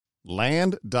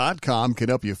Land.com can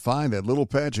help you find that little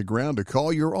patch of ground to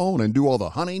call your own and do all the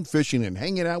hunting, fishing, and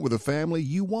hanging out with the family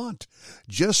you want.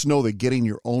 Just know that getting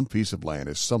your own piece of land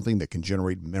is something that can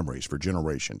generate memories for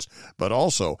generations, but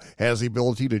also has the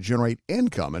ability to generate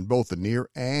income in both the near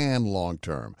and long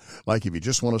term. Like if you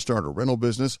just want to start a rental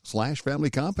business /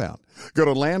 family compound. Go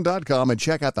to Land.com and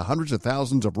check out the hundreds of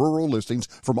thousands of rural listings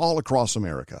from all across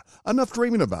America. Enough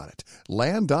dreaming about it.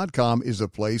 Land.com is a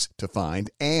place to find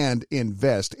and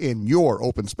invest in your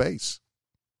open space.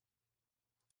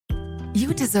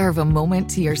 You deserve a moment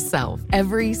to yourself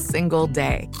every single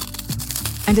day.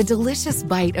 And a delicious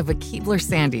bite of a Keebler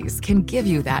Sandies can give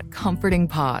you that comforting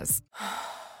pause.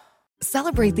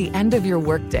 Celebrate the end of your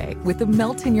workday with the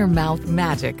melt-in-your-mouth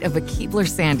magic of a Keebler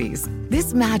Sandies.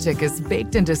 This magic is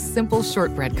baked into simple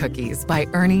shortbread cookies by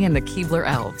Ernie and the Keebler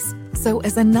Elves. So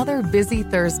as another busy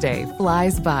Thursday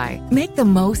flies by, make the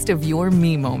most of your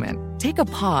me moment. Take a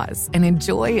pause and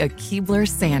enjoy a Keebler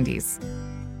Sandies.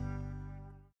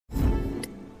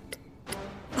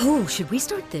 Oh, should we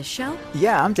start this show?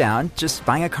 Yeah, I'm down. Just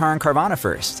buying a car on Carvana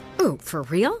first. Ooh, for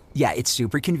real? Yeah, it's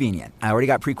super convenient. I already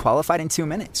got pre-qualified in 2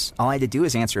 minutes. All I had to do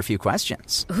is answer a few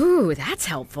questions. Ooh, that's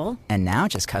helpful. And now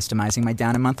just customizing my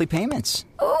down and monthly payments.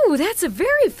 Ooh, that's a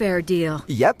very fair deal.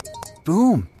 Yep.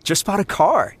 Boom. Just bought a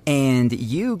car. And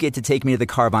you get to take me to the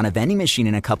Carvana vending machine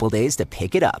in a couple days to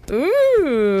pick it up.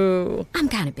 Ooh. I'm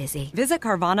kind of busy. Visit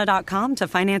Carvana.com to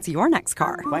finance your next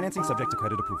car. Financing subject to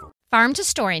credit approval. Farm to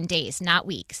store in days, not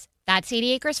weeks. That's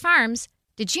 80 Acres Farms.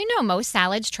 Did you know most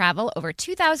salads travel over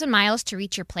 2,000 miles to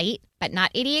reach your plate? But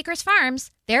not 80 Acres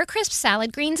Farms. Their crisp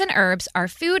salad greens and herbs are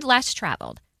food less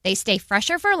traveled. They stay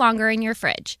fresher for longer in your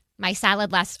fridge. My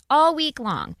salad lasts all week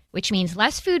long, which means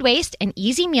less food waste and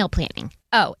easy meal planning.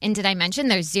 Oh, and did I mention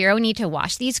there's zero need to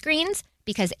wash these greens?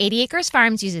 Because 80 Acres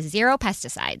Farms uses zero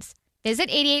pesticides. Visit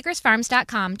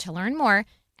 80acresfarms.com to learn more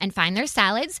and find their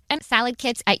salads and salad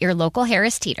kits at your local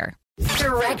Harris Teeter.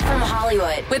 Direct from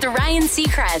Hollywood with Ryan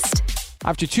Seacrest.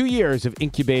 After 2 years of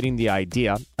incubating the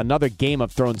idea, another Game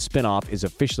of Thrones spinoff is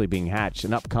officially being hatched,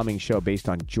 an upcoming show based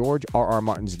on George R.R.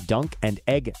 Martin's Dunk and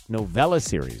Egg novella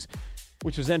series,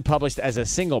 which was then published as a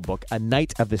single book, A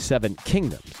Knight of the Seven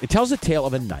Kingdoms. It tells the tale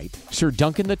of a knight, Sir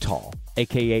Duncan the Tall,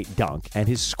 a.k.a. Dunk, and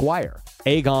his squire,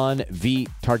 Aegon V.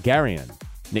 Targaryen,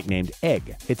 nicknamed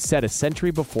Egg. It's set a century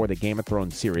before the Game of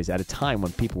Thrones series, at a time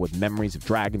when people with memories of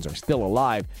dragons are still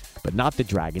alive, but not the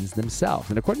dragons themselves.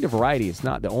 And according to Variety, it's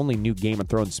not the only new Game of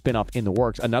Thrones spinoff in the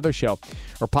works. Another show,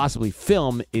 or possibly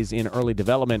film, is in early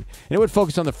development, and it would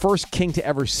focus on the first king to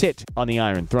ever sit on the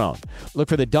Iron Throne. Look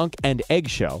for the Dunk and Egg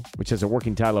Show, which has a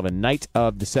working title of A Knight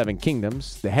of the Seven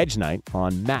Kingdoms, The Hedge Knight,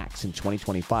 on Max in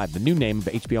 2025, the new name of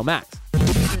HBO Max.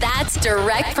 That's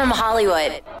direct from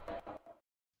Hollywood.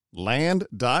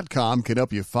 Land.com can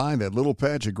help you find that little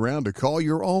patch of ground to call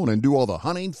your own and do all the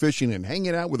hunting, fishing, and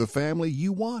hanging out with the family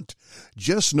you want.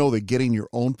 Just know that getting your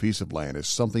own piece of land is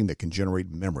something that can generate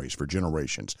memories for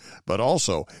generations, but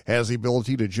also has the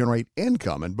ability to generate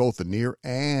income in both the near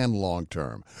and long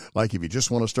term. Like if you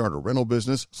just want to start a rental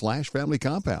business / family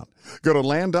compound. Go to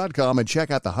Land.com and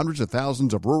check out the hundreds of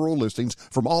thousands of rural listings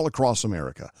from all across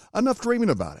America. Enough dreaming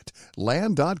about it.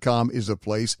 Land.com is a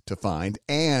place to find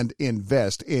and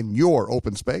invest in your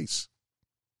open space.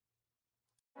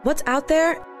 What's out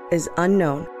there is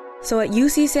unknown. So at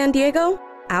UC San Diego,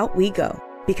 out we go.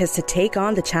 Because to take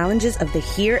on the challenges of the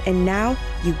here and now,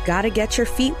 you gotta get your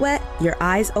feet wet, your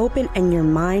eyes open, and your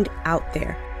mind out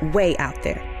there, way out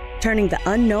there. Turning the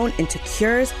unknown into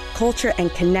cures, culture,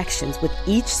 and connections with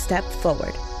each step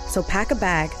forward. So pack a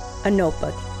bag, a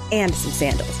notebook, and some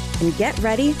sandals, and get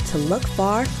ready to look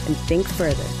far and think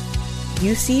further.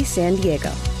 UC San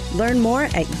Diego. Learn more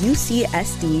at ucsd.edu.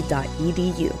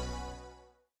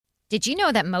 Did you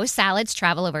know that most salads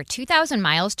travel over 2,000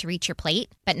 miles to reach your plate?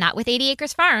 But not with 80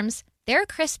 Acres Farms. Their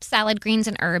crisp salad greens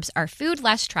and herbs are food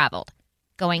less traveled,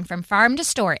 going from farm to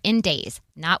store in days,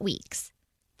 not weeks.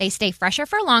 They stay fresher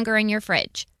for longer in your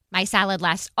fridge. My salad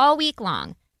lasts all week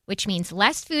long, which means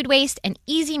less food waste and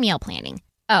easy meal planning.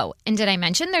 Oh, and did I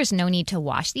mention there's no need to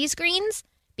wash these greens?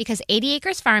 Because 80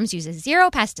 Acres Farms uses zero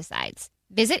pesticides.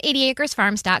 Visit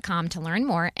 80acresfarms.com to learn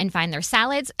more and find their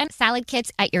salads and salad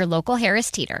kits at your local Harris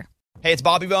Teeter. Hey, it's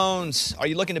Bobby Bones. Are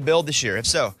you looking to build this year? If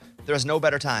so, there is no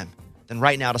better time than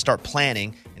right now to start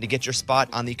planning and to get your spot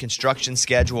on the construction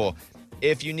schedule.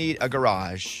 If you need a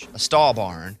garage, a stall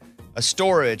barn, a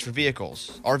storage for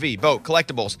vehicles, RV, boat,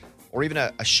 collectibles, or even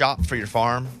a shop for your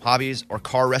farm, hobbies, or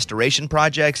car restoration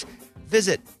projects,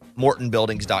 visit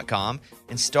MortonBuildings.com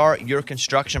and start your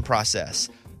construction process.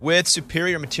 With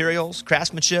superior materials,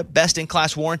 craftsmanship,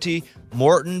 best-in-class warranty,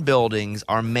 Morton Buildings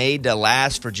are made to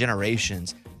last for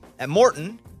generations. At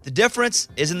Morton, The difference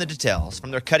is in the details. From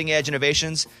their cutting-edge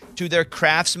innovations to their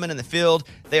craftsmen in the field,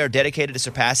 they are dedicated to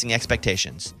surpassing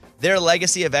expectations. Their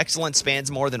legacy of excellence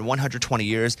spans more than 120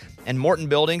 years, and Morton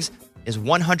Buildings is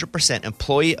 100%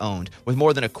 employee-owned with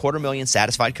more than 250,000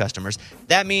 satisfied customers.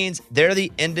 That means they're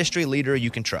the industry leader you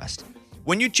can trust.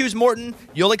 When you choose Morton,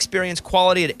 you'll experience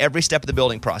quality at every step of the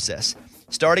building process,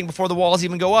 starting before the walls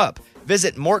even go up.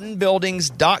 Visit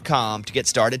mortonbuildings.com to get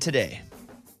started today.